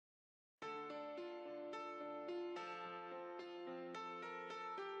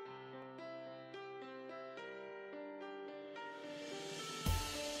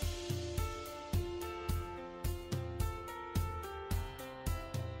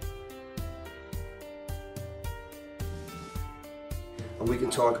And we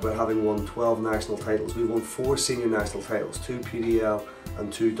can talk about having won 12 national titles. We've won 4 senior national titles, 2 PDL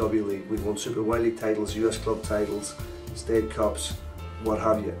and 2 W League. We've won Super Y League titles, US club titles, state cups, what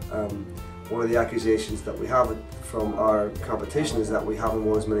have you. One of the accusations that we have from our competition is that we haven't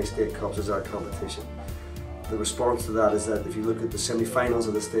won as many state cups as our competition. The response to that is that if you look at the semi-finals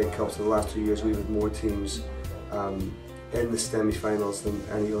of the state cups in the last 2 years, we've had more teams in the semi-finals than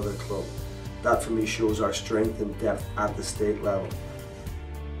any other club. That for me shows our strength and depth at the state level.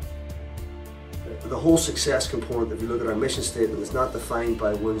 The whole success component, if you look at our mission statement, is not defined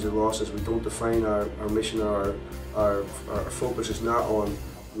by wins or losses. We don't define our mission, or our focus is not on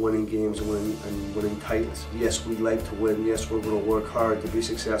winning games and winning titles. Yes, we like to win. Yes, we're going to work hard to be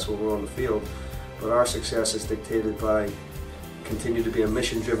successful when we're on the field. But our success is dictated by continue to be a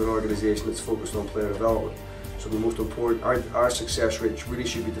mission-driven organisation that's focused on player development. So the most important, our success rate really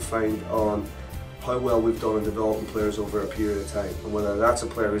should be defined on how well we've done in developing players over a period of time, and whether that's a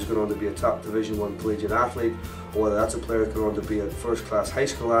player who's going on to be a top Division 1 collegiate athlete, or whether that's a player who's going on to be a first-class high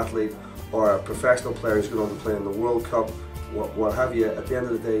school athlete, or a professional player who's going on to play in the World Cup, what have you. At the end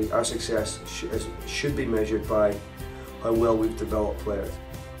of the day, our success should be measured by how well we've developed players.